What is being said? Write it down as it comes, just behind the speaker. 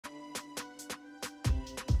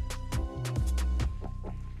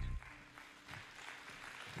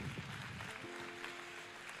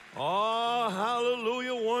Oh,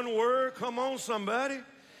 hallelujah. One word. Come on, somebody.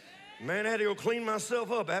 Man, I had to go clean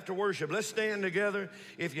myself up after worship. Let's stand together.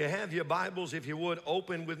 If you have your Bibles, if you would,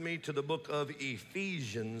 open with me to the book of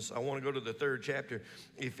Ephesians. I want to go to the third chapter,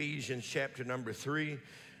 Ephesians chapter number 3.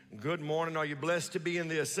 Good morning. Are you blessed to be in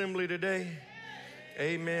the assembly today?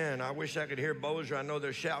 Amen. I wish I could hear Bozier. I know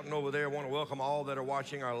they're shouting over there. I want to welcome all that are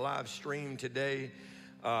watching our live stream today.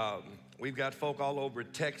 We've got folk all over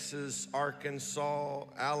Texas, Arkansas,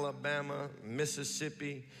 Alabama,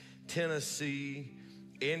 Mississippi, Tennessee,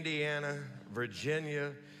 Indiana,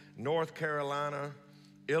 Virginia, North Carolina,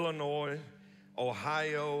 Illinois,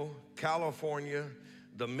 Ohio, California,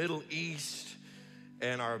 the Middle East,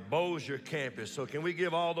 and our Bozier campus. So can we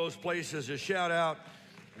give all those places a shout out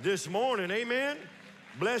this morning? Amen.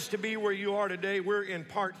 Blessed to be where you are today. We're in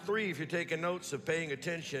part 3 if you're taking notes of paying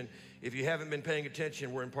attention. If you haven't been paying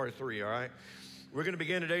attention, we're in part 3, all right? We're going to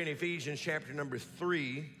begin today in Ephesians chapter number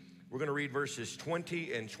 3. We're going to read verses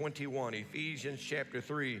 20 and 21. Ephesians chapter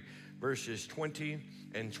 3, verses 20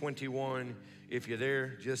 and 21. If you're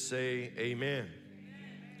there, just say amen.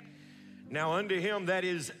 Now unto him that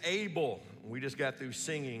is able, we just got through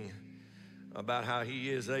singing about how he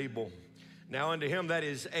is able. Now unto him that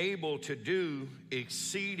is able to do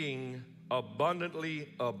exceeding abundantly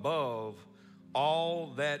above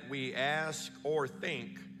all that we ask or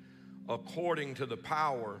think, according to the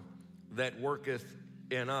power that worketh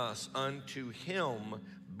in us, unto him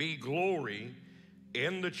be glory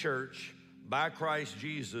in the church by Christ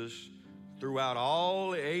Jesus throughout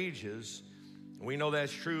all ages. We know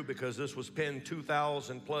that's true because this was penned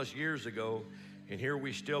 2,000 plus years ago, and here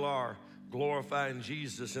we still are glorifying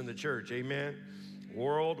Jesus in the church. Amen.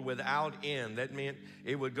 World without end. That meant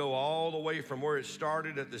it would go all the way from where it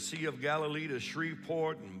started at the Sea of Galilee to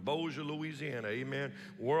Shreveport and Bozier, Louisiana. Amen.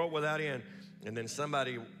 World without end. And then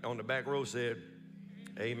somebody on the back row said,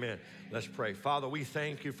 amen. Let's pray. Father, we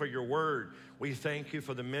thank you for your word. We thank you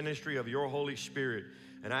for the ministry of your Holy Spirit.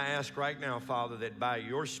 And I ask right now, Father, that by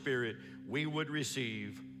your Spirit we would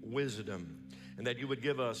receive wisdom and that you would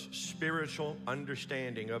give us spiritual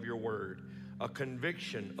understanding of your word, a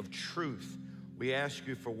conviction of truth. We ask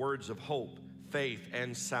you for words of hope, faith,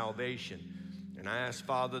 and salvation. And I ask,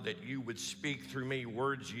 Father, that you would speak through me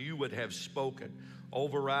words you would have spoken.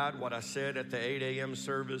 Override what I said at the 8 a.m.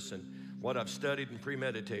 service and what I've studied and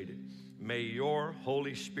premeditated. May your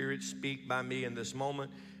Holy Spirit speak by me in this moment,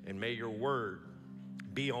 and may your word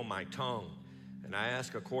be on my tongue. And I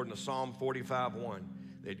ask, according to Psalm 45:1,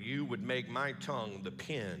 that you would make my tongue the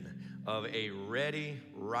pen of a ready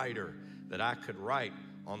writer, that I could write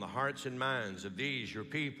on the hearts and minds of these, your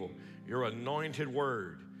people, your anointed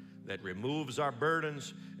word that removes our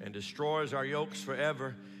burdens and destroys our yokes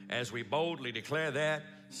forever, as we boldly declare that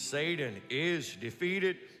Satan is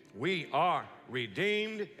defeated, we are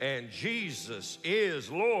redeemed, and Jesus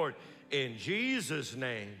is Lord. In Jesus'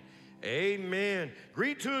 name, amen.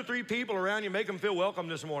 Greet 2 or 3 people around you. Make them feel welcome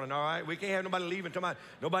this morning, all right? We can't have nobody leaving until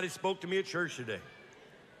nobody spoke to me at church today.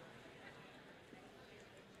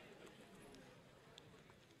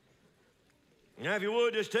 Now, if you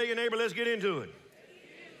would, just tell your neighbor, let's get into it.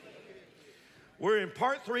 We're in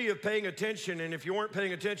part 3 of paying attention, and if you weren't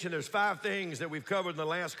paying attention, there's 5 things that we've covered in the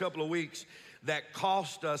last couple of weeks that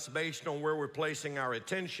cost us based on where we're placing our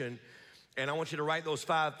attention. And I want you to write those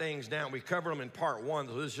 5 things down. We covered them in part 1,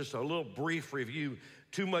 so this is just a little brief review.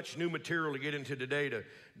 Too much new material to get into today to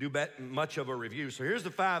do much of a review. So here's the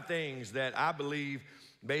 5 things that I believe,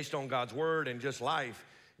 based on God's word and just life,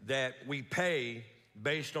 that we pay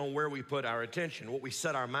based on where we put our attention, what we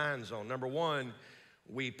set our minds on. Number 1,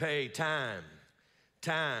 we pay time.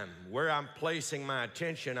 Time. Where I'm placing my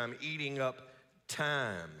attention, I'm eating up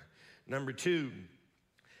time. Number 2,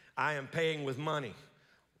 I am paying with money.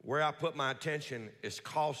 Where I put my attention is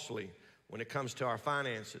costly when it comes to our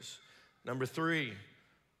finances. Number 3,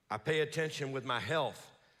 I pay attention with my health.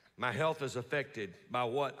 My health is affected by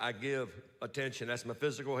what I give attention. That's my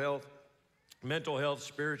physical health, mental health,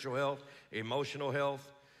 spiritual health, emotional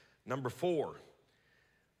health. Number 4,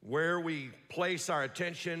 where we place our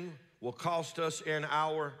attention will cost us in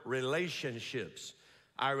our relationships.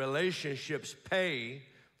 Our relationships pay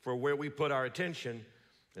for where we put our attention.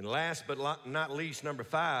 And last but not least, number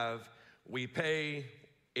 5, we pay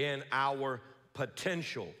in our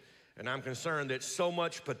potential. And I'm concerned that so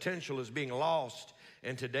much potential is being lost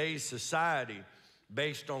in today's society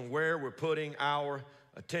based on where we're putting our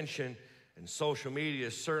attention. And social media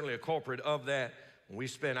is certainly a culprit of that. We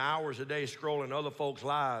spend hours a day scrolling other folks'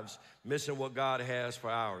 lives, missing what God has for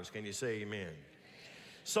ours. Can you say amen?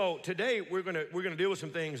 So today we're gonna deal with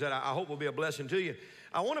some things that I hope will be a blessing to you.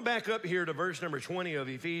 I want to back up here to verse number 20 of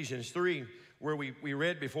Ephesians 3, where we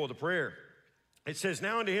read before the prayer. It says,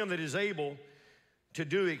 now unto him that is able to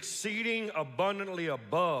do exceeding abundantly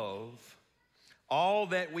above all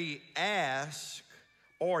that we ask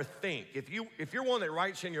or think. If you're one that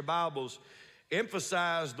writes in your Bibles,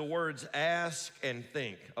 emphasize the words ask and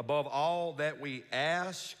think, above all that we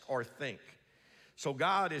ask or think. So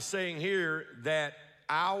God is saying here that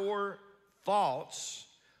our thoughts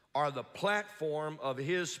are the platform of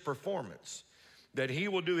his performance, that he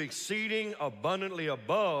will do exceeding abundantly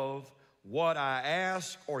above what I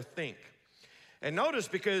ask or think. And notice,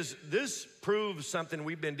 because this proves something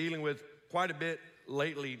we've been dealing with quite a bit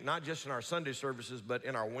lately, not just in our Sunday services, but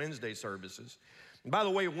in our Wednesday services. And by the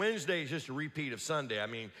way, Wednesday is just a repeat of Sunday. I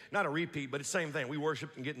mean, not a repeat, but it's the same thing. We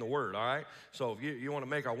worship and get in the Word, all right? So if you want to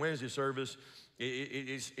make our Wednesday service,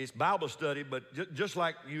 it's Bible study, but just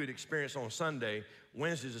like you would experience on Sunday,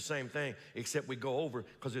 Wednesday's the same thing, except we go over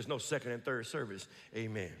because there's no second and third service.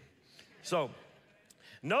 Amen. So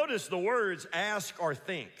notice the words ask or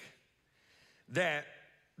think.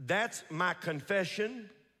 That's my confession,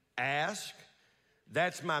 ask.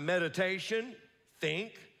 That's my meditation,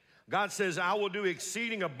 think. God says, I will do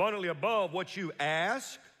exceeding abundantly above what you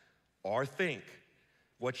ask or think.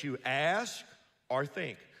 What you ask or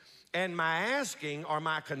think. And my asking or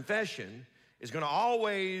my confession is going to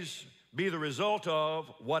always be the result of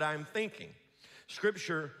what I'm thinking.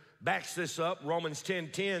 Scripture backs this up. Romans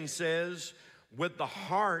 10:10 says, with the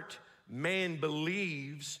heart man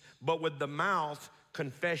believes, but with the mouth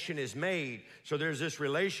confession is made. So there's this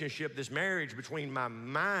relationship, this marriage between my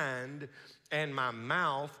mind and my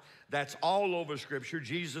mouth. That's all over Scripture.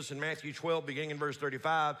 Jesus in Matthew 12, beginning in verse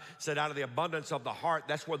 35, said out of the abundance of the heart,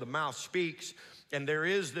 that's where the mouth speaks. And there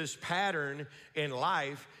is this pattern in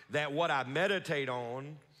life that what I meditate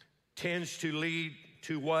on tends to lead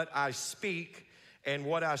to what I speak, and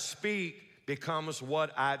what I speak becomes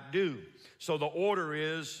what I do. So the order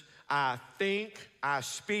is I think, I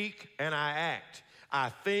speak, and I act. I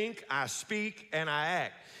think, I speak, and I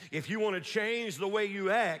act. If you want to change the way you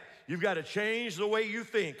act, you've got to change the way you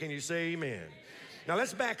think. Can you say amen? Now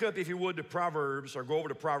let's back up, if you would, to Proverbs, or go over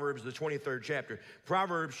to Proverbs, the 23rd chapter.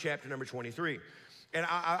 Proverbs chapter number 23. And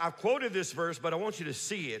I've quoted this verse, but I want you to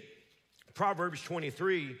see it. Proverbs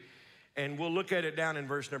 23, and we'll look at it down in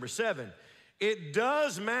verse number 7. It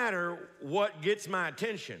does matter what gets my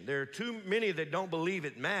attention. There are too many that don't believe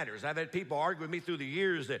it matters. I've had people argue with me through the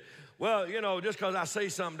years that, well, you know, just because I say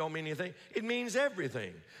something don't mean anything. It means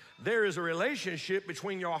everything. There is a relationship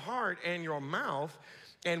between your heart and your mouth,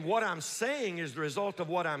 and what I'm saying is the result of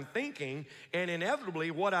what I'm thinking, and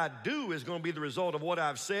inevitably what I do is going to be the result of what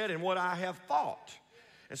I've said and what I have thought.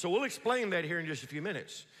 And so we'll explain that here in just a few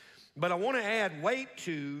minutes. But I want to add weight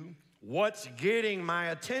to what's getting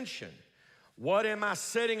my attention. What am I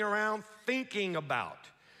sitting around thinking about?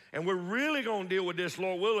 And we're really going to deal with this,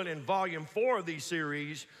 Lord willing, in volume 4 of these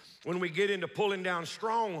series when we get into pulling down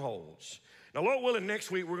strongholds. Now, Lord willing,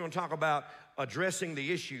 next week we're going to talk about addressing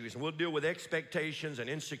the issues, and we'll deal with expectations and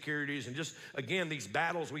insecurities and just, again, these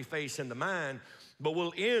battles we face in the mind. But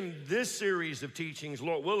we'll end this series of teachings,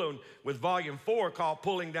 Lord willing, with volume 4 called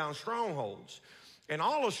Pulling Down Strongholds. And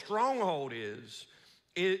all a stronghold is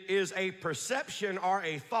a perception or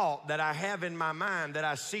a thought that I have in my mind that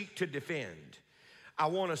I seek to defend. I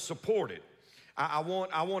want to support it. I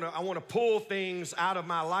want to pull things out of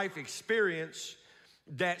my life experience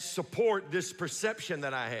that support this perception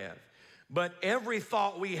that I have. But every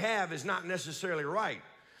thought we have is not necessarily right.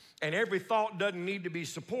 And every thought doesn't need to be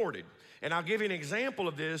supported. And I'll give you an example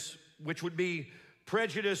of this, which would be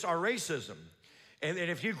prejudice or racism. And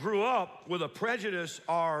if you grew up with a prejudice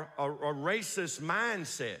or a racist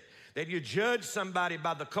mindset, that you judge somebody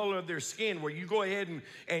by the color of their skin, where you go ahead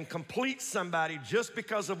and complete somebody just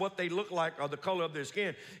because of what they look like or the color of their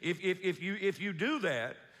skin, if you do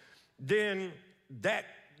that, then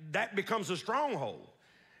that becomes a stronghold.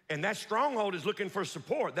 And that stronghold is looking for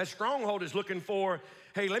support. That stronghold is looking for,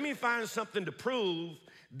 hey, let me find something to prove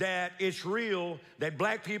that it's real, that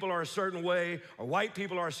black people are a certain way or white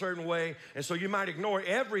people are a certain way. And so you might ignore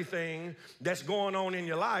everything that's going on in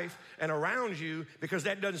your life and around you because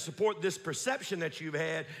that doesn't support this perception that you've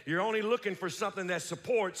had. You're only looking for something that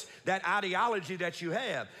supports that ideology that you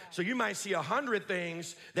have. So you might see 100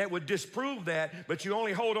 things that would disprove that, but you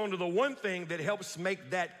only hold on to the one thing that helps make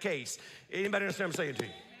that case. Anybody understand what I'm saying to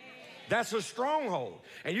you? That's a stronghold.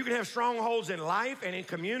 And you can have strongholds in life and in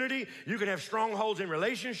community. You can have strongholds in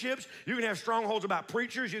relationships. You can have strongholds about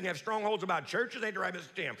preachers. You can have strongholds about churches. They drive us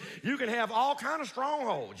to Tim. You can have all kinds of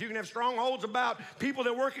strongholds. You can have strongholds about people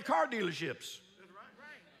that work at car dealerships.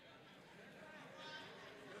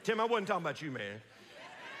 Tim, I wasn't talking about you, man.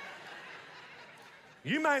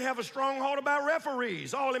 You might have a stronghold about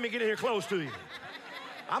referees. Oh, let me get in here close to you.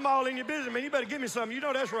 I'm all in your business, man. You better give me something. You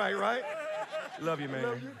know that's right, right? Love you,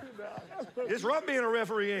 man. It's rough being a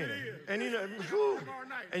referee, ain't it? And you know, whew,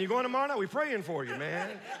 and you're going tomorrow night. We're praying for you, man.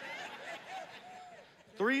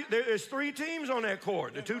 There's 3 teams on that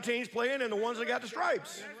court. The 2 teams playing and the ones that got the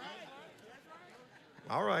stripes.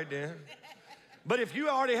 All right, then. But if you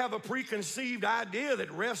already have a preconceived idea that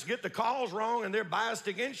refs get the calls wrong and they're biased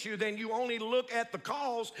against you, then you only look at the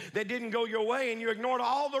calls that didn't go your way and you ignored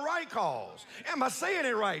all the right calls. Am I saying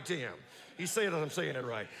it right, Tim? He said I'm saying it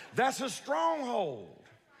right. That's a stronghold.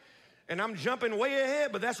 And I'm jumping way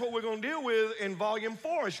ahead, but that's what we're going to deal with in volume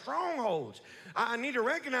 4, is strongholds. I need to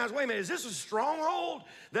recognize, wait a minute, is this a stronghold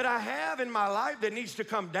that I have in my life that needs to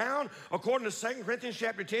come down according to 2 Corinthians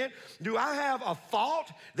chapter 10? Do I have a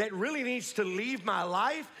thought that really needs to leave my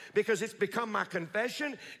life because it's become my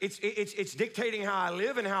confession? It's dictating how I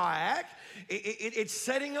live and how I act. It's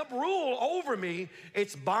setting up rule over me.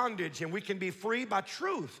 It's bondage, and we can be free by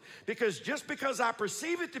truth. Because just because I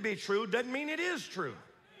perceive it to be true doesn't mean it is true.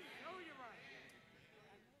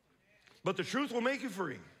 But the truth will make you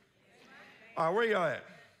free. All right, where y'all at?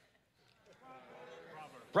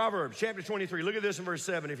 Proverbs chapter 23. Look at this in verse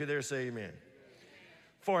 7. If you're there, say amen.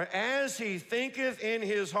 For as he thinketh in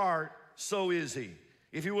his heart, so is he.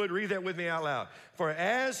 If you would, read that with me out loud. For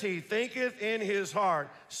as he thinketh in his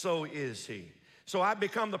heart, so is he. So I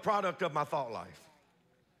become the product of my thought life.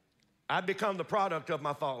 I become the product of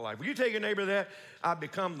my thought life. Will you take your neighbor that? I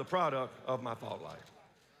become the product of my thought life.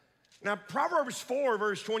 Now, Proverbs 4,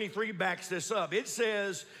 verse 23 backs this up. It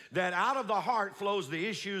says that out of the heart flows the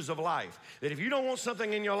issues of life. That if you don't want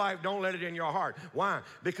something in your life, don't let it in your heart. Why?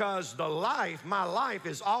 Because my life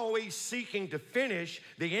is always seeking to finish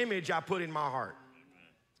the image I put in my heart.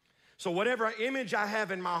 So whatever image I have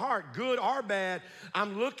in my heart, good or bad,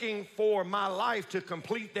 I'm looking for my life to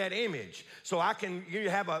complete that image. So you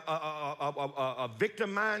have a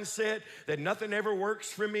victim mindset that nothing ever works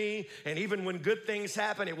for me. And even when good things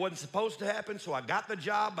happen, it wasn't supposed to happen. So I got the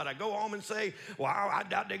job, but I go home and say, well, I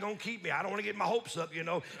doubt they're going to keep me. I don't want to get my hopes up, you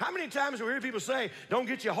know. How many times do we hear people say, don't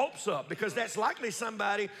get your hopes up? Because that's likely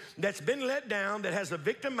somebody that's been let down, that has a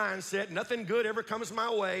victim mindset. Nothing good ever comes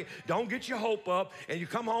my way. Don't get your hope up. And you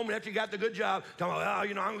come home and after you got the good job, talking about,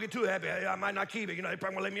 I'm going to get too happy. I might not keep it. They're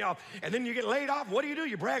probably going to lay me off. And then you get laid off. What do?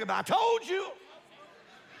 You brag about, I told you.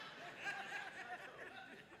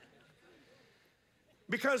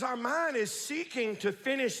 Because our mind is seeking to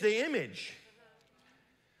finish the image.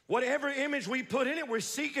 Whatever image we put in it, we're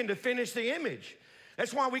seeking to finish the image.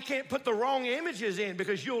 That's why we can't put the wrong images in,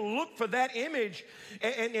 because you'll look for that image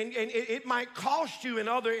and it might cost you in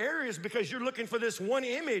other areas because you're looking for this one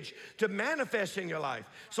image to manifest in your life.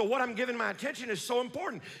 So what I'm giving my attention is so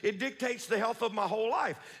important. It dictates the health of my whole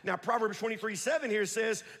life. Now, Proverbs 23:7 here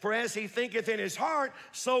says, for as he thinketh in his heart,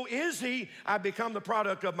 so is he. I become the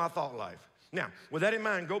product of my thought life. Now, with that in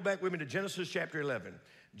mind, go back with me to Genesis chapter 11.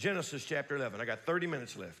 Genesis chapter 11. I got 30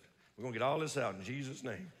 minutes left. We're going to get all this out in Jesus'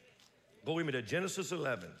 name. Go with me to Genesis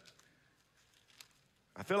 11.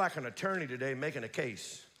 I feel like an attorney today making a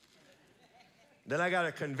case. Then I got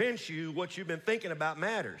to convince you what you've been thinking about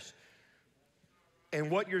matters.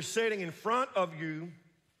 And what you're setting in front of you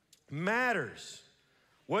matters.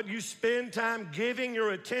 What you spend time giving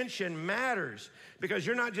your attention matters, because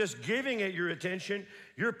you're not just giving it your attention,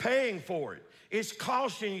 you're paying for it. It's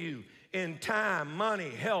costing you in time, money,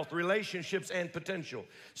 health, relationships, and potential.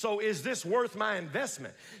 So is this worth my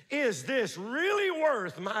investment? Is this really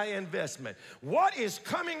worth my investment? What is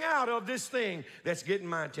coming out of this thing that's getting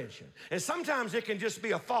my attention? And sometimes it can just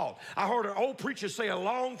be a thought. I heard an old preacher say a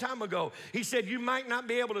long time ago, he said, you might not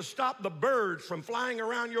be able to stop the birds from flying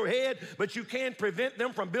around your head, but you can prevent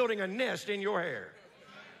them from building a nest in your hair.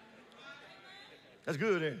 That's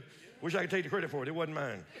good, ain't it? Wish I could take the credit for it. It wasn't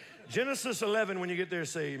mine. Genesis 11, when you get there,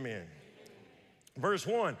 say amen. Verse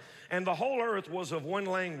 1, and the whole earth was of one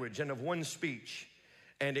language and of one speech.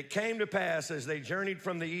 And it came to pass as they journeyed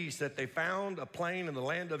from the east that they found a plain in the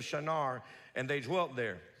land of Shinar, and they dwelt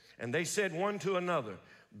there. And they said one to another,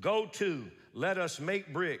 go to, let us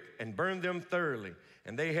make brick and burn them thoroughly.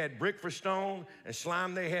 And they had brick for stone and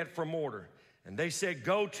slime they had for mortar. And they said,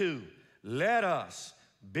 go to, let us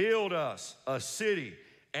build us a city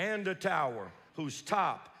and a tower whose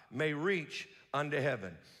top may reach unto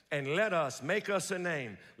heaven. And let us make us a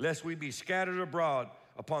name, lest we be scattered abroad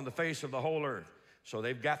upon the face of the whole earth. So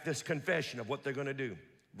they've got this confession of what they're going to do.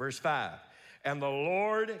 Verse 5, and the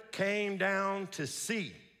Lord came down to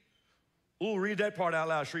see. Ooh, read that part out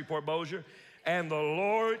loud, Shreveport, Bossier. And the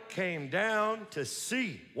Lord came down to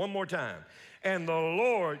see. One more time. And the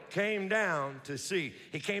Lord came down to see.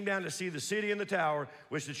 He came down to see the city and the tower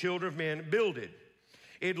which the children of men builded.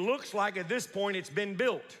 It looks like at this point it's been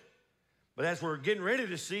built. But as we're getting ready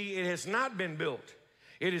to see, it has not been built.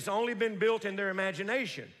 It has only been built in their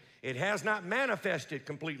imagination. It has not manifested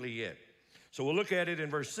completely yet. So we'll look at it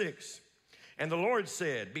in verse 6. And the Lord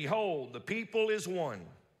said, behold, the people is one,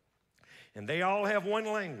 and they all have one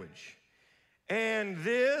language. And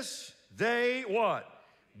this they what?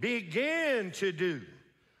 Begin to do.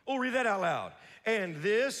 Oh, read that out loud. And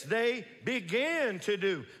this they began to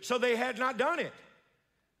do. So they had not done it.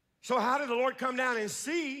 So how did the Lord come down and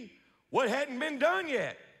see what hadn't been done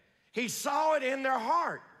yet? He saw it in their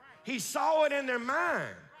heart. He saw it in their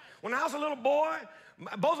mind. When I was a little boy,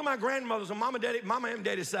 both of my grandmothers on mama and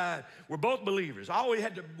daddy's side were both believers. I always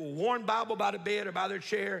had the worn Bible by the bed or by their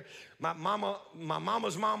chair. My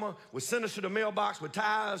mama's mama would send us to the mailbox with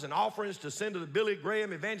tithes and offerings to send to the Billy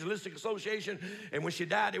Graham Evangelistic Association. And when she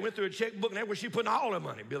died, they went through a checkbook, and that's where she put all her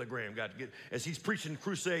money. Billy Graham got to get, as he's preaching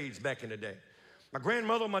crusades back in the day. My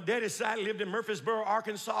grandmother on my daddy's side lived in Murfreesboro,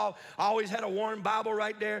 Arkansas. I always had a worn Bible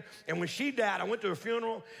right there. And when she died, I went to a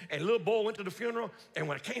funeral, and little boy went to the funeral. And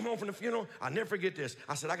when I came home from the funeral, I'll never forget this.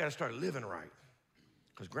 I said, I got to start living right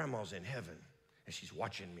because grandma's in heaven, and she's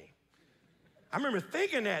watching me. I remember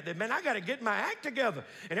thinking that, man, I got to get my act together.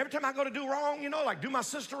 And every time I go to do wrong, you know, like do my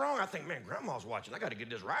sister wrong, I think, man, grandma's watching. I got to get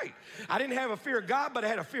this right. I didn't have a fear of God, but I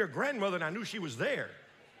had a fear of grandmother, and I knew she was there.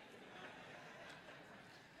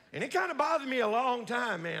 And it kind of bothered me a long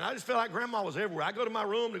time, man. I just felt like grandma was everywhere. I go to my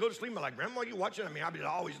room to go to sleep, I'm like, grandma, you watching? I mean, I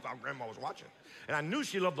always thought grandma was watching. And I knew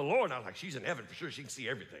she loved the Lord, and I was like, she's in heaven for sure. She can see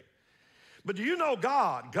everything. But do you know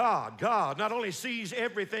God not only sees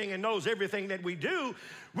everything and knows everything that we do,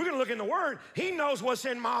 we're going to look in the Word. He knows what's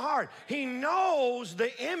in my heart. He knows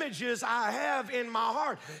the images I have in my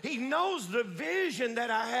heart. He knows the vision that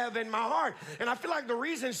I have in my heart. And I feel like the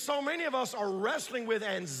reason so many of us are wrestling with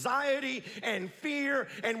anxiety and fear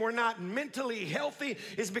and we're not mentally healthy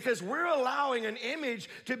is because we're allowing an image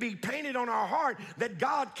to be painted on our heart that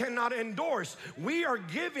God cannot endorse. We are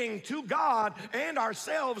giving to God and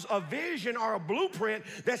ourselves a vision or a blueprint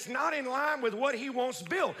that's not in line with what He wants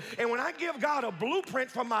built. And when I give God a blueprint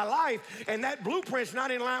for my life and that blueprint's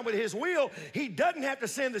not in line with His will, He doesn't have to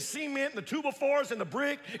send the cement and the 2x4s and the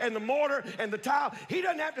brick and the mortar and the tile. He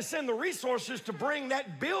doesn't have to send the resources to bring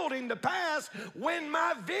that building to pass when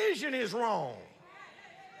my vision is wrong.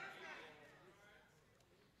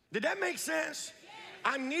 Did that make sense?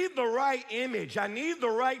 I need the right image. I need the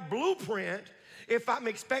right blueprint if I'm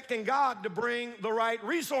expecting God to bring the right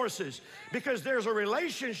resources, because there's a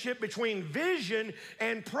relationship between vision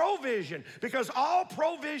and provision, because all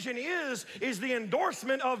provision is the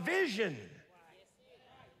endorsement of vision.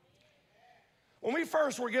 When we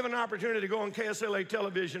first were given an opportunity to go on KSLA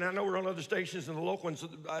television, I know we're on other stations and the local ones,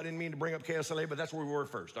 I didn't mean to bring up KSLA, but that's where we were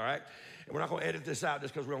first, all right? And we're not going to edit this out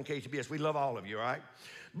just because we're on KTBS. We love all of you, all right?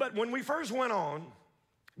 But when we first went on,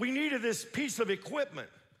 we needed this piece of equipment.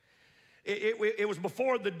 It was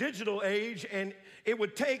before the digital age, and it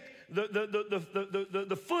would take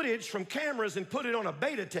the footage from cameras and put it on a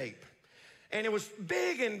beta tape. And it was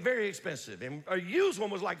big and very expensive. And a used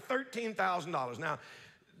one was like $13,000. Now,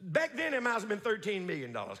 back then it might have been $13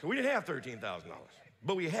 million because we didn't have $13,000.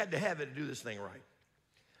 But we had to have it to do this thing right.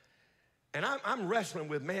 And I'm wrestling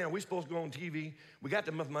with, man, are we supposed to go on TV? We got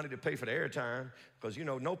enough money to pay for the airtime because, you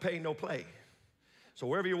know, no pay, no play. So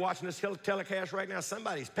wherever you're watching this telecast right now,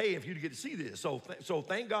 somebody's paying for you to get to see this. So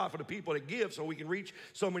thank God for the people that give so we can reach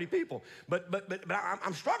so many people. But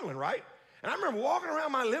I'm struggling, right? And I remember walking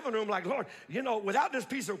around my living room like, Lord, you know, without this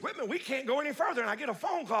piece of equipment, we can't go any further. And I get a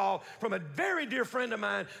phone call from a very dear friend of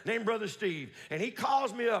mine named Brother Steve. And he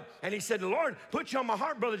calls me up and he said, the Lord put you on my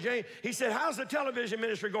heart, Brother Jane. He said, how's the television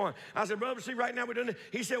ministry going? I said, Brother Steve, right now we're doing it.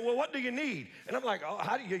 He said, well, what do you need? And I'm like, oh,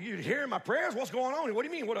 how do you hearing my prayers? What's going on? What do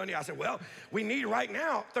you mean, what do I need? I said, well, we need right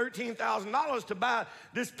now $13,000 to buy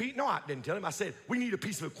this piece. No, I didn't tell him. I said, we need a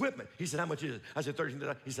piece of equipment. He said, how much is it? I said,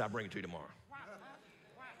 $13,000. He said, I'll bring it to you tomorrow.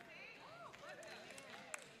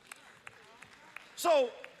 So,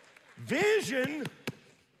 vision,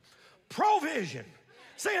 provision.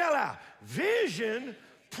 Say it out loud. Vision,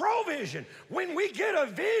 provision. When we get a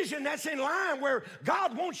vision that's in line where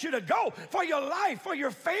God wants you to go for your life, for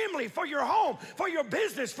your family, for your home, for your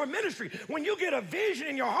business, for ministry, when you get a vision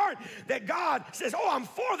in your heart that God says, oh, I'm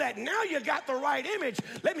for that, now you got the right image.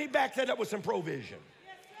 Let me back that up with some provision.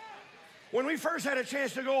 When we first had a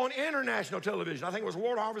chance to go on international television, I think it was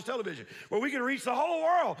World Harvest Television, where we could reach the whole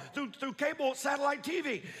world through cable satellite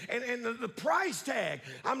TV. And the price tag,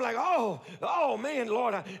 I'm like, oh man,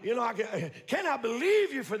 Lord, can I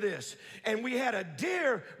believe you for this? And we had a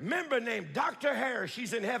dear member named Dr. Harris.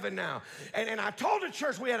 She's in heaven now. And I told the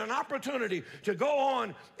church we had an opportunity to go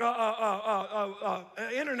on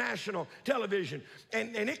international television.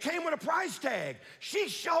 And it came with a price tag. She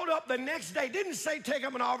showed up the next day, didn't say take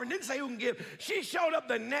up an offering, didn't say who can give. She showed up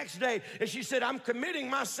the next day and she said, I'm committing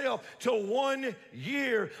myself to 1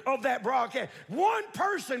 year of that broadcast. One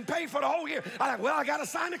person paid for the whole year. I'm like, well, I got to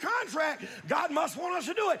sign the contract. God must want us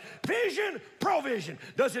to do it. Vision, provision.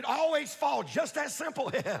 Does it always fall just that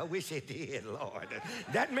simple? I wish it did, Lord.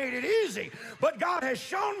 That made it easy. But God has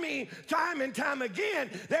shown me time and time again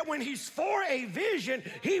that when he's for a vision,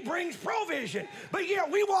 he brings provision. But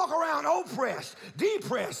yet we walk around oppressed,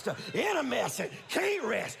 depressed, in a mess, and can't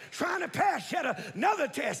rest, trying to pass yet another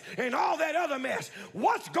test and all that other mess.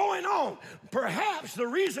 What's going on? Perhaps the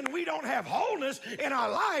reason we don't have wholeness in our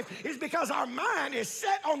life is because our mind is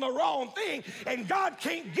set on the wrong thing, and God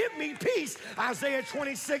can't give me peace. Isaiah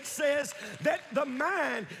 26 says that the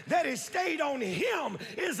mind that is stayed on him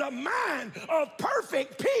is a mind of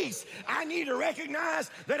perfect peace. I need to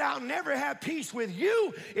recognize that I'll never have peace with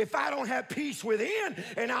you if I don't have peace within,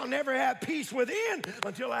 and I'll never have peace within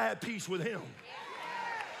until I have peace with him.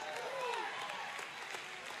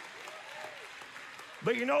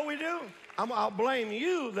 But you know what we do? I'll blame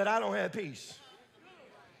you that I don't have peace.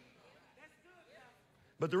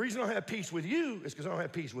 But the reason I don't have peace with you is because I don't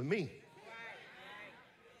have peace with me.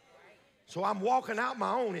 So I'm walking out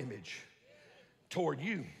my own image toward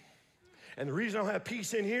you. And the reason I don't have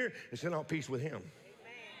peace in here is because I don't have peace with him.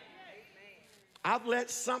 I've let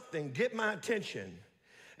something get my attention,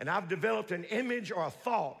 and I've developed an image or a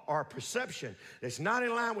thought or a perception that's not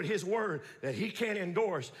in line with his word that he can't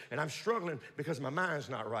endorse, and I'm struggling because my mind's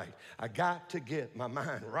not right. I got to get my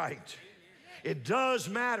mind right. It does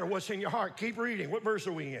matter what's in your heart. Keep reading. What verse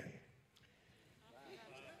are we in?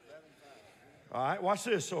 All right, watch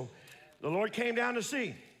this. So the Lord came down to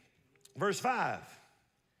see. Verse 5.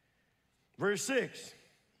 Verse 6.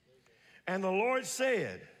 And the Lord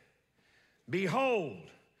said, behold,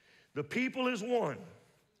 the people is one,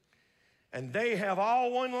 and they have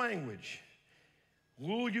all one language.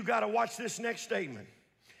 Ooh, you got to watch this next statement.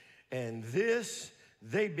 And this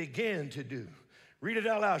they began to do. Read it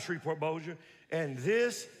out loud, Shreveport Bossier. And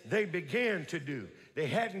this they began to do. They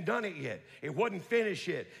hadn't done it yet. It wasn't finished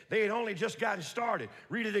yet. They had only just gotten started.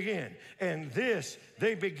 Read it again. And this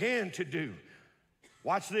they began to do.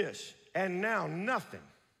 Watch this. And now nothing.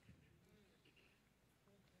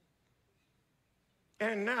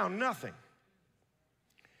 And now nothing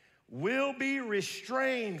will be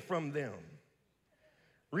restrained from them.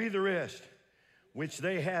 Read the rest. Which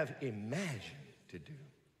they have imagined to do.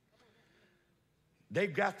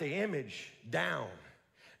 They've got the image down.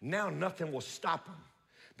 Now nothing will stop them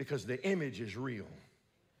because the image is real.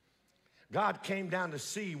 God came down to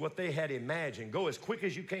see what they had imagined. Go as quick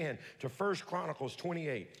as you can to 1 Chronicles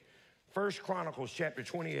 28. 1 Chronicles chapter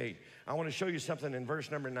 28. I want to show you something in verse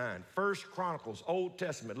number 9. 1 Chronicles, Old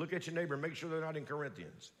Testament. Look at your neighbor and make sure they're not in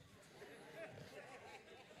Corinthians.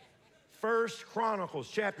 1 Chronicles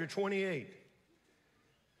chapter 28.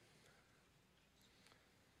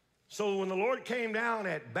 So when the Lord came down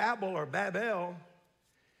at Babel or Babel,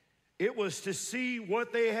 it was to see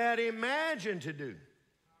what they had imagined to do.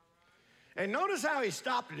 And notice how he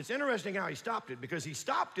stopped it. It's interesting how he stopped it, because he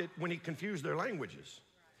stopped it when he confused their languages,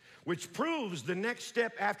 which proves the next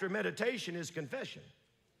step after meditation is confession.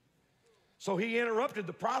 So he interrupted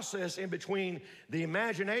the process in between the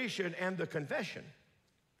imagination and the confession.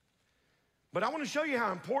 But I want to show you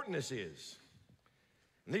how important this is.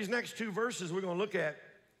 In these next two verses we're going to look at,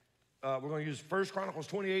 we're going to use 1 Chronicles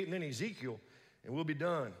 28 and then Ezekiel, and we'll be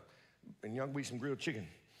done. And y'all can eat some grilled chicken.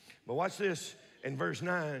 But watch this in verse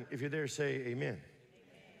 9. If you're there, say amen. Amen.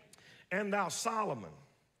 And thou, Solomon,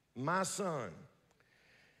 my son,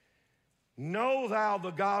 know thou the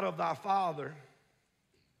God of thy father,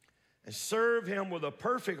 and serve him with a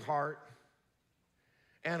perfect heart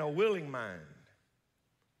and a willing mind.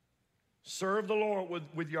 Serve the Lord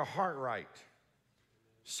with your heart right.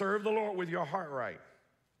 Serve the Lord with your heart right.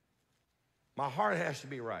 My heart has to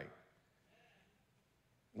be right.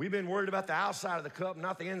 We've been worried about the outside of the cup,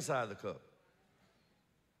 not the inside of the cup.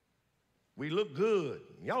 We look good.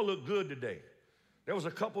 Y'all look good today. There was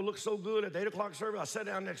a couple looked so good at the 8 o'clock service, I sat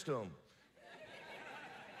down next to them.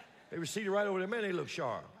 They were seated right over there. Man, they look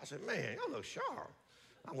sharp. I said, man, y'all look sharp.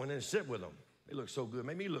 I went in and sit with them. They look so good.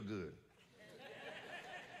 Made me look good.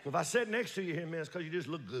 So if I sat next to you here, man, it's because you just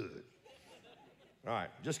look good. All right,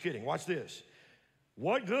 just kidding. Watch this.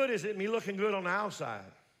 What good is it me looking good on the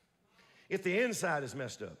outside if the inside is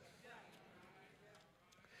messed up?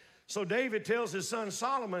 So David tells his son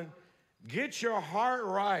Solomon, get your heart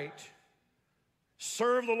right.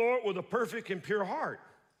 Serve the Lord with a perfect and pure heart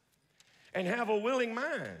and have a willing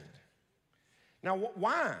mind. Now,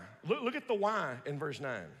 why? Look at the why in verse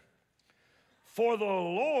 9. For the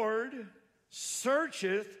Lord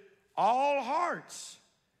searcheth all hearts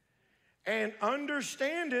and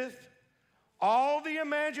understandeth all the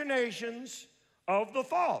imaginations of the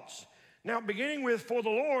thoughts. Now, beginning with for the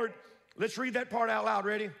Lord, let's read that part out loud.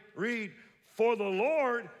 Ready? Read. For the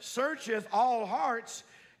Lord searcheth all hearts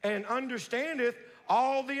and understandeth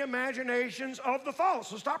all the imaginations of the thoughts.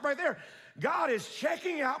 So stop right there. God is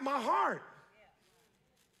checking out my heart.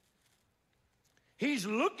 He's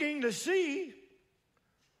looking to see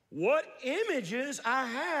what images I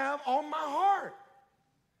have on my heart.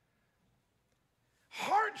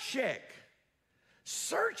 Heart check.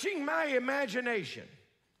 Searching my imagination.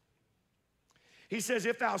 He says,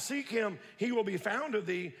 if thou seek him, he will be found of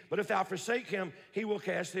thee, but if thou forsake him, he will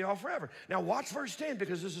cast thee off forever. Now watch verse 10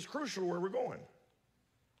 because this is crucial where we're going.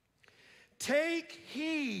 Take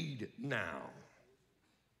heed now.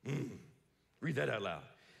 Read that out loud.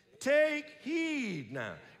 Take heed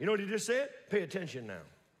now. You know what he just said? Pay attention now.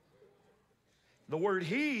 The word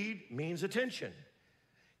heed means attention.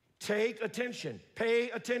 Take attention. Pay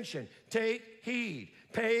attention. Take heed.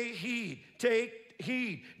 Pay heed. Take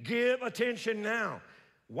heed. Give attention now.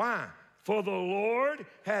 Why? For the Lord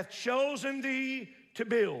hath chosen thee to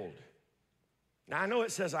build. Now, I know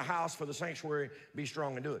it says a house for the sanctuary, be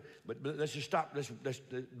strong and do it. But let's just stop. Let's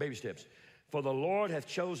baby steps. For the Lord hath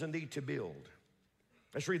chosen thee to build.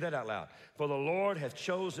 Let's read that out loud. For the Lord hath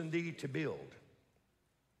chosen thee to build.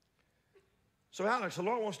 So, Alex, the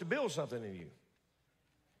Lord wants to build something in you.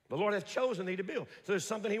 The Lord hath chosen thee to build. So there's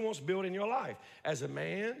something he wants to build in your life. As a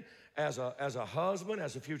man, as a husband,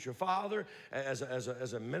 as a future father, as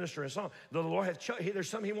a minister and so on. The Lord hath there's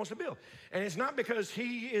something he wants to build. And it's not because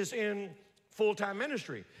he is in full-time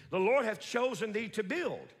ministry. The Lord hath chosen thee to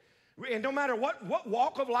build. And no matter what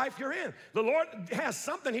walk of life you're in, the Lord has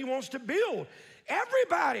something he wants to build.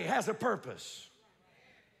 Everybody has a purpose.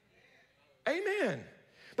 Amen.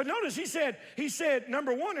 But notice he said,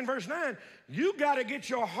 number one in verse 9, you got to get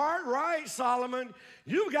your heart right, Solomon.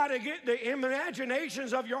 You got to get the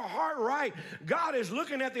imaginations of your heart right. God is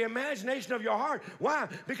looking at the imagination of your heart. Why?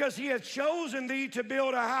 Because he hath chosen thee to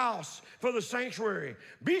build a house for the sanctuary.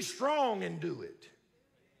 Be strong and do it.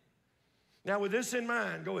 Now, with this in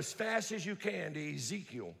mind, go as fast as you can to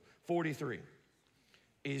Ezekiel 43.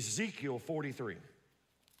 Ezekiel 43.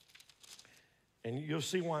 And you'll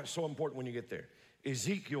see why it's so important when you get there.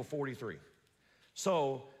 Ezekiel 43.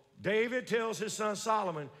 So David tells his son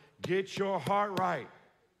Solomon, get your heart right.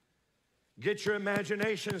 Get your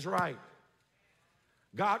imaginations right.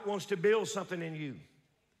 God wants to build something in you.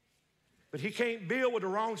 But he can't build with the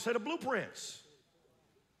wrong set of blueprints.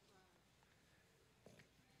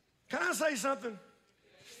 Can I say something?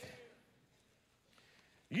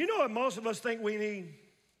 You know what most of us think we need?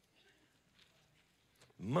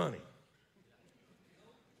 Money.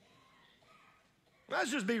 Let's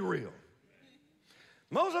just be real.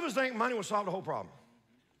 Most of us think money will solve the whole problem.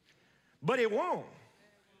 But it won't.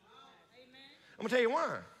 I'm going to tell you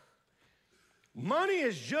why. Money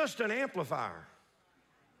is just an amplifier.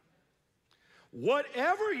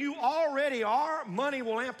 Whatever you already are, money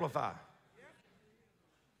will amplify.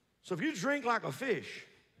 So if you drink like a fish,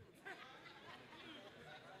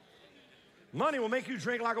 money will make you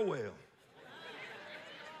drink like a whale.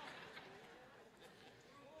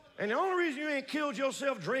 And the only reason you ain't killed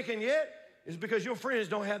yourself drinking yet is because your friends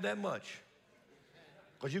don't have that much.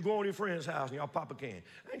 Because you go over to your friend's house and y'all pop a can.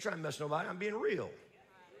 I ain't trying to mess nobody. I'm being real.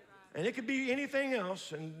 And it could be anything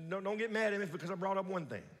else. And don't get mad at me because I brought up one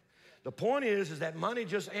thing. The point is that money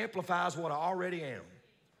just amplifies what I already am.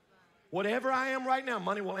 Whatever I am right now,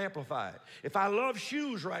 money will amplify it. If I love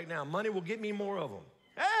shoes right now, money will get me more of them.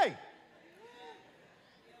 Hey!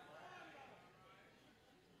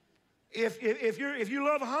 If you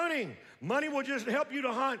love hunting, money will just help you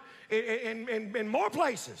to hunt in more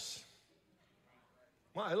places.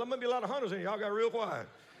 Wow, there might be a lot of hunters in here. Y'all got real quiet.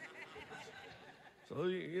 So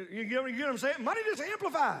you get what I'm saying? Money just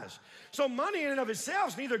amplifies. So money in and of itself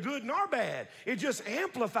is neither good nor bad. It just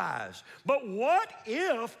amplifies. But what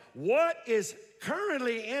if what is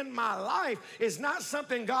currently in my life is not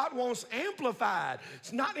something God wants amplified?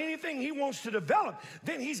 It's not anything he wants to develop.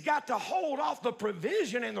 Then he's got to hold off the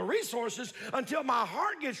provision and the resources until my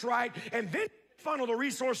heart gets right, and then funnel the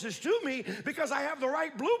resources to me because I have the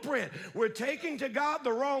right blueprint. We're taking to God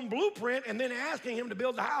the wrong blueprint and then asking him to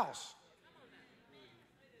build the house.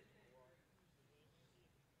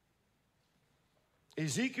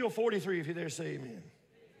 Ezekiel 43, if you're there, say amen.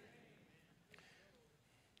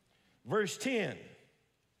 Verse 10.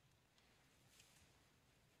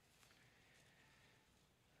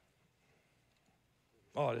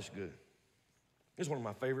 Oh, this is good. This is one of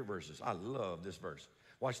my favorite verses. I love this verse.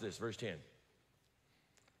 Watch this, verse 10.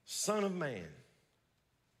 Son of man,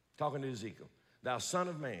 talking to Ezekiel, thou son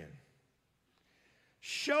of man,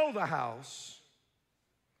 show the house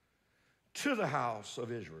to the house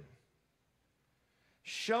of Israel.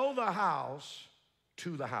 Show the house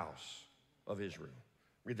to the house of Israel.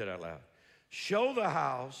 Read that out loud. Show the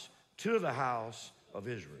house to the house of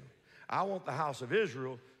Israel. I want the house of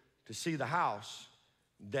Israel to see the house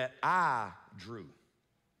that I drew.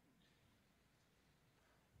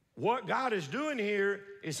 What God is doing here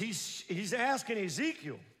is he's asking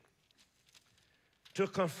Ezekiel to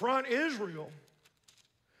confront Israel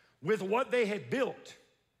with what they had built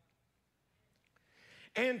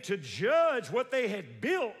and to judge what they had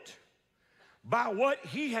built by what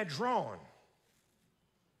he had drawn.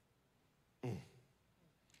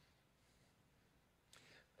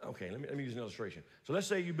 Okay, let me use an illustration. So let's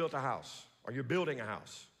say you built a house, or you're building a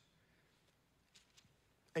house,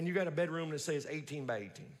 and you got a bedroom that says 18 by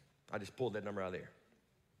 18. I just pulled that number out of there.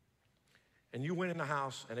 And you went in the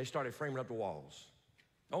house, and they started framing up the walls.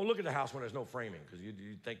 Don't look at the house when there's no framing, because you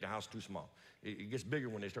think the house is too small. It gets bigger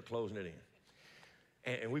when they start closing it in.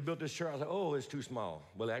 And we built this church. I was like, oh, it's too small.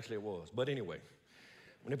 Well, actually it was. But anyway,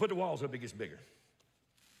 when they put the walls up, it gets bigger.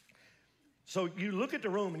 So you look at the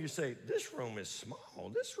room and you say, this room is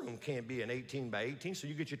small. This room can't be an 18 by 18. So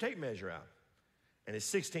you get your tape measure out. And it's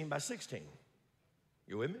 16 by 16.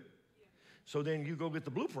 You with me? Yeah. So then you go get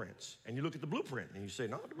the blueprints. And you look at the blueprint. And you say,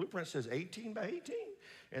 no, the blueprint says 18 by 18.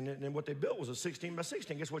 And then what they built was a 16 by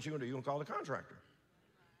 16. Guess what you're going to do? You're going to call the contractor.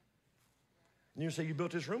 And you say, you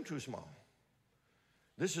built this room too small.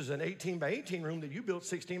 This is an 18 by 18 room that you built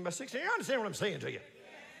 16 by 16. You understand what I'm saying to you?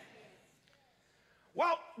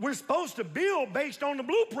 Well, we're supposed to build based on the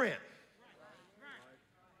blueprint.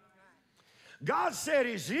 God said,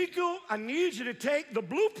 Ezekiel, I need you to take the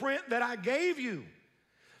blueprint that I gave you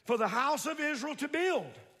for the house of Israel to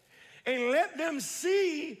build and let them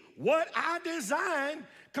see what I designed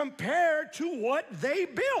compared to what they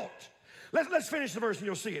built. Let's finish the verse and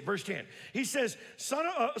you'll see it. Verse 10. He says, son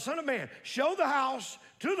of man, show the house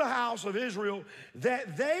to the house of Israel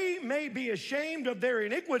that they may be ashamed of their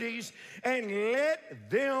iniquities and let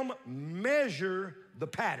them measure the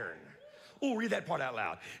pattern. Oh, read that part out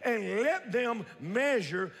loud. And let them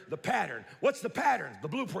measure the pattern. What's the pattern? The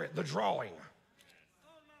blueprint, the drawing.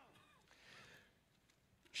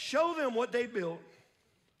 Show them what they built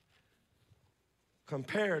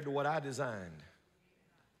compared to what I designed.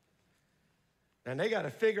 And they got to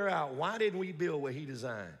figure out, why didn't we build what he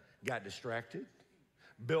designed? Got distracted,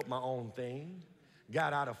 built my own thing,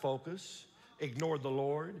 got out of focus, ignored the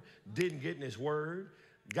Lord, didn't get in his word,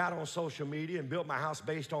 got on social media and built my house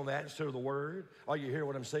based on that instead of the word. Oh, you hear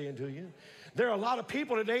what I'm saying to you? There are a lot of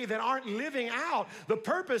people today that aren't living out the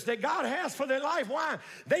purpose that God has for their life. Why?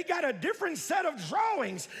 They got a different set of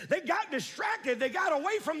drawings. They got distracted. They got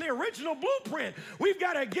away from the original blueprint. We've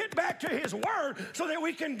got to get back to his word so that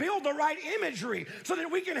we can build the right imagery, so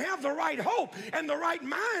that we can have the right hope and the right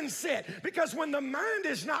mindset. Because when the mind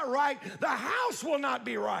is not right, the house will not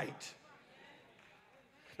be right.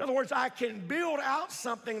 In other words, I can build out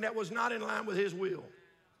something that was not in line with his will.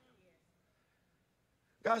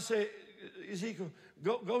 God said, Ezekiel,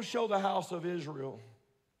 go show the house of Israel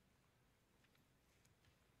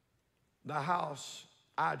the house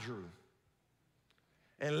I drew.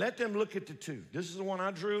 And let them look at the two. This is the one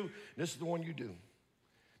I drew. This is the one you do.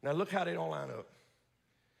 Now look how they don't line up.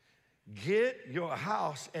 Get your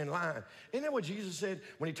house in line. Isn't that what Jesus said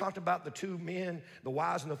when he talked about the two men, the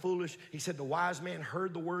wise and the foolish? He said the wise man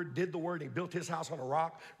heard the word, did the word, and he built his house on a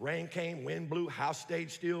rock. Rain came, wind blew, house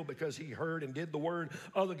stayed still because he heard and did the word.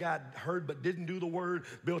 Other guy heard but didn't do the word,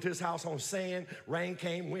 built his house on sand. Rain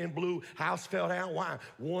came, wind blew, house fell down. Why?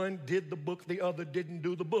 One did the book, the other didn't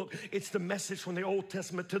do the book. It's the message from the Old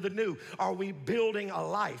Testament to the New. Are we building a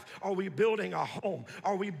life? Are we building a home?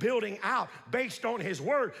 Are we building out based on his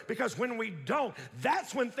word? Because when we don't,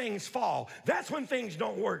 that's when things fall. That's when things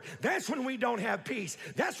don't work. That's when we don't have peace.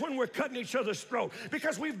 That's when we're cutting each other's throat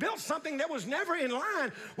because we've built something that was never in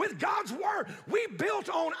line with God's word. We built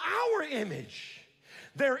on our image.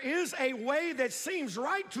 There is a way that seems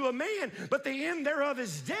right to a man, but the end thereof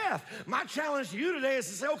is death. My challenge to you today is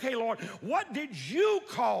to say, okay, Lord, what did you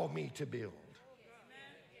call me to build?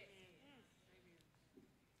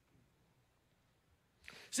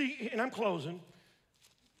 See, and I'm closing,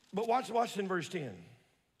 but watch in verse 10.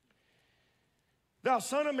 Thou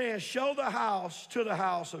son of man, show the house to the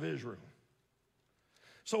house of Israel.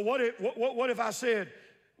 So what if I said,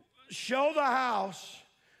 show the house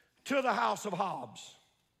to the house of Hobbs?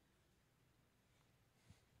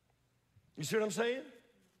 You see what I'm saying?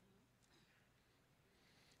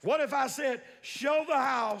 What if I said, show the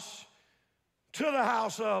house to the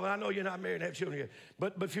house of, and I know you're not married and have children yet,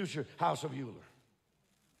 but future house of Euler.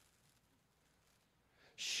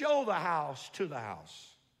 Show the house to the house.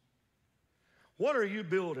 What are you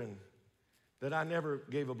building that I never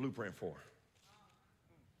gave a blueprint for?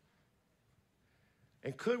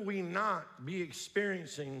 And could we not be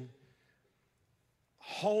experiencing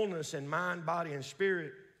wholeness in mind, body, and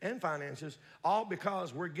spirit and finances, all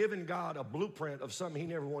because we're giving God a blueprint of something he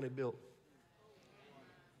never wanted built?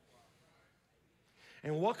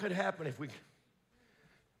 And what could happen if we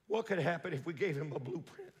gave him a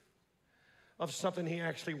blueprint of something he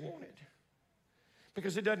actually wanted?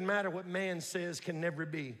 Because it doesn't matter what man says can never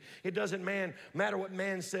be. It doesn't matter what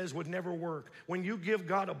man says would never work. When you give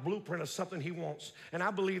God a blueprint of something he wants, and I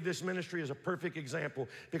believe this ministry is a perfect example,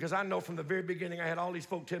 because I know from the very beginning I had all these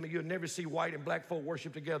folk tell me you'll never see white and black folk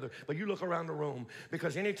worship together, but you look around the room,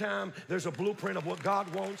 because anytime there's a blueprint of what God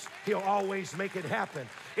wants, he'll always make it happen.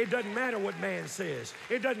 It doesn't matter what man says.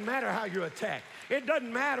 It doesn't matter how you're attacked. It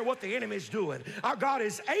doesn't matter what the enemy's doing. Our God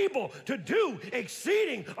is able to do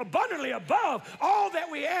exceeding abundantly above all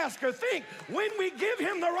that we ask or think when we give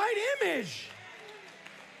him the right image.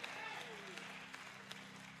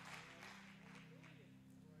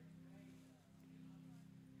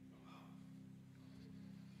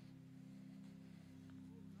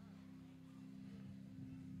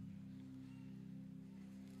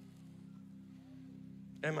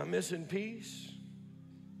 Am I missing peace?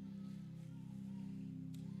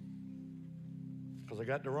 Because I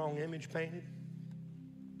got the wrong image painted?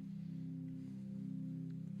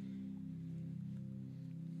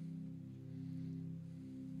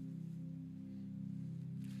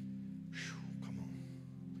 Come on.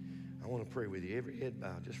 I want to pray with you. Every head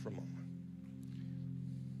bowed just for a moment.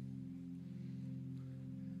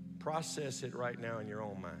 Process it right now in your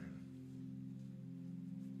own mind.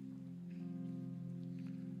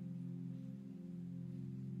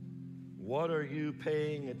 What are you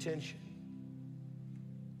paying attention?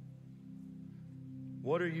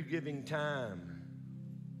 What are you giving time,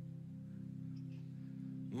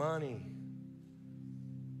 money?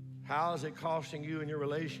 How is it costing you in your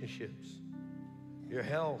relationships, your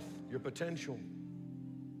health, your potential?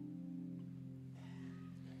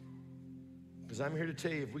 Because I'm here to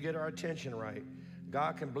tell you, if we get our attention right,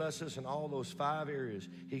 God can bless us in all those 5 areas.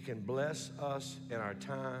 He can bless us in our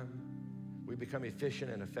time. We become efficient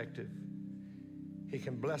and effective. He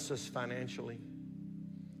can bless us financially.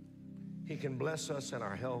 He can bless us in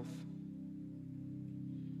our health.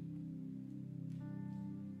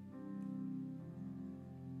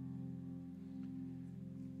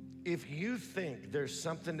 If you think there's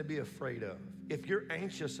something to be afraid of, if you're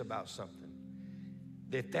anxious about something,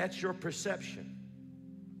 if that's your perception,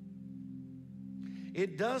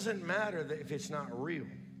 it doesn't matter if it's not real.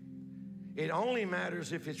 It only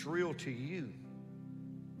matters if it's real to you.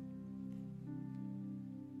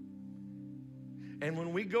 And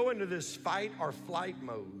when we go into this fight or flight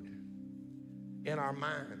mode in our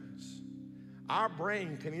minds, our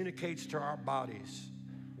brain communicates to our bodies,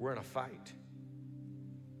 we're in a fight.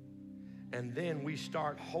 And then we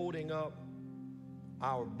start holding up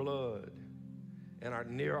our blood and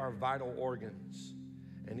near our vital organs,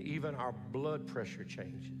 and even our blood pressure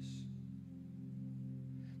changes.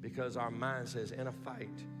 Because our mind says, in a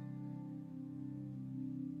fight,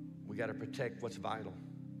 we got to protect what's vital.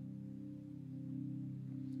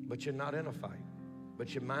 But you're not in a fight,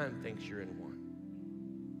 but your mind thinks you're in one.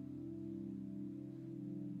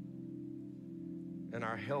 And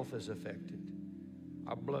our health is affected.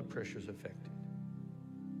 Our blood pressure is affected.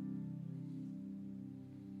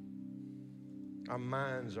 Our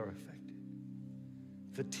minds are affected.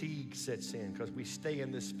 Fatigue sets in because we stay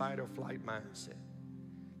in this fight or flight mindset.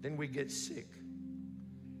 Then we get sick.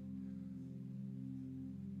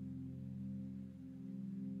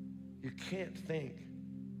 You can't think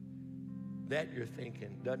that you're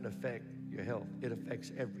thinking doesn't affect your health. It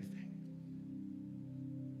affects everything.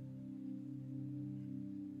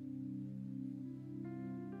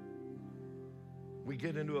 We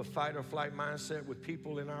get into a fight or flight mindset with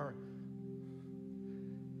people in our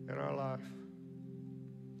life,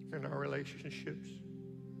 in our relationships.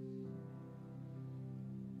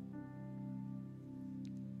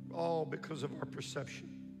 All because of our perception.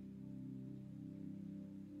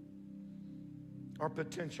 Our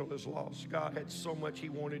potential is lost. God had so much He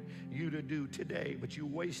wanted you to do today, but you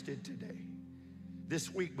wasted today.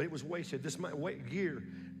 This week, but it was wasted. This might wait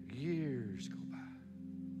years go by.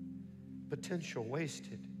 Potential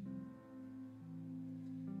wasted.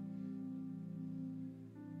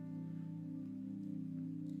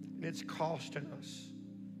 And it's costing us.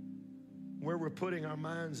 Where we're putting our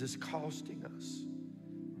minds is costing us.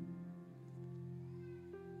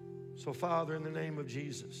 So, Father, in the name of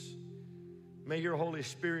Jesus, may your Holy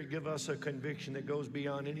Spirit give us a conviction that goes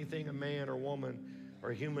beyond anything a man or woman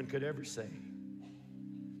or human could ever say.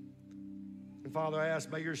 And Father, I ask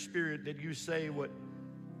by your Spirit that you say what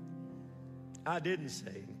I didn't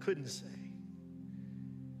say and couldn't say.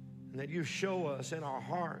 And that you show us in our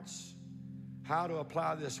hearts how to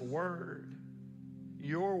apply this word,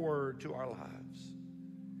 your word, to our lives.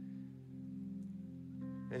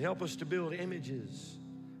 And help us to build images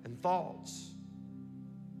and thoughts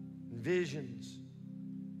and visions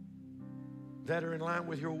that are in line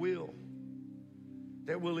with your will,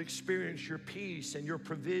 that will experience your peace and your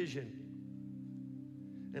provision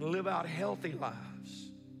and live out healthy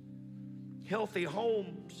lives, healthy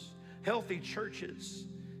homes, healthy churches,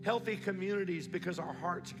 healthy communities, because our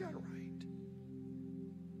hearts got right.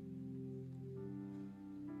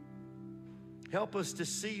 Help us to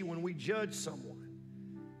see when we judge someone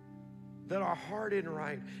that our heart isn't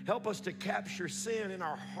right. Help us to capture sin in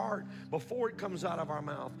our heart before it comes out of our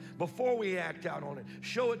mouth, before we act out on it.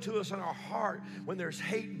 Show it to us in our heart when there's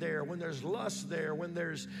hate there, when there's lust there, when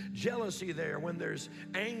there's jealousy there, when there's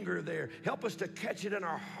anger there. Help us to catch it in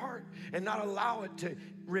our heart and not allow it to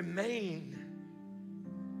remain.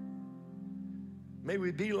 May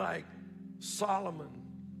we be like Solomon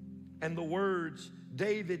and the words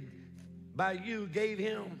David by you gave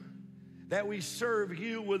him, that we serve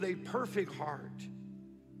you with a perfect heart.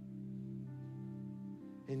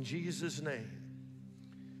 In Jesus' name,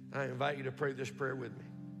 I invite you to pray this prayer with me.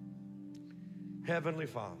 Heavenly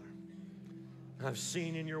Father, I've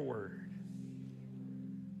seen in your word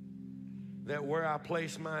that where I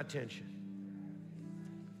place my attention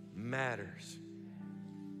matters.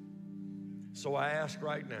 So I ask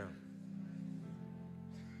right now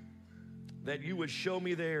that you would show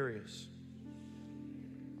me the areas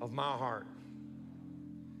of my heart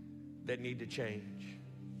that need to change.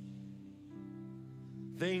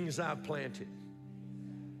 Things I've planted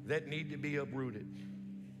that need to be uprooted.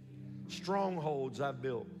 Strongholds I've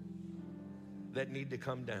built that need to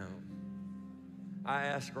come down. I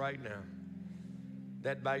ask right now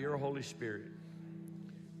that by your Holy Spirit,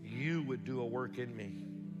 you would do a work in me.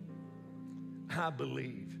 I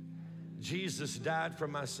believe Jesus died for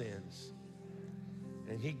my sins,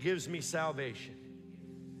 and he gives me salvation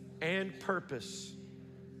and purpose.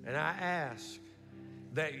 And I ask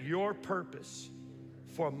that your purpose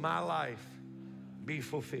for my life be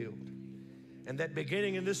fulfilled. And that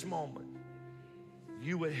beginning in this moment,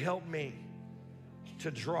 you would help me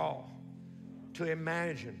to draw, to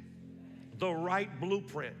imagine the right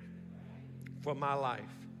blueprint for my life,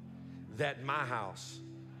 that my house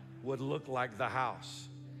would look like the house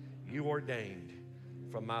you ordained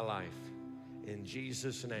for my life. In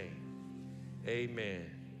Jesus' name, amen.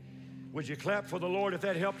 Would you clap for the Lord if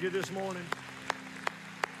that helped you this morning?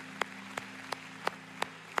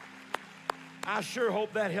 I sure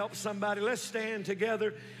hope that helps somebody. Let's stand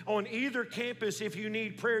together. On either campus, if you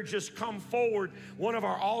need prayer, just come forward. One of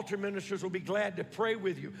our altar ministers will be glad to pray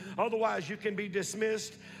with you. Otherwise, you can be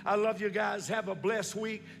dismissed. I love you guys. Have a blessed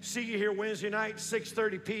week. See you here Wednesday night,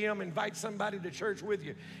 6:30 p.m. Invite somebody to church with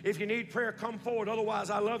you. If you need prayer, come forward. Otherwise,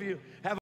 I love you. Have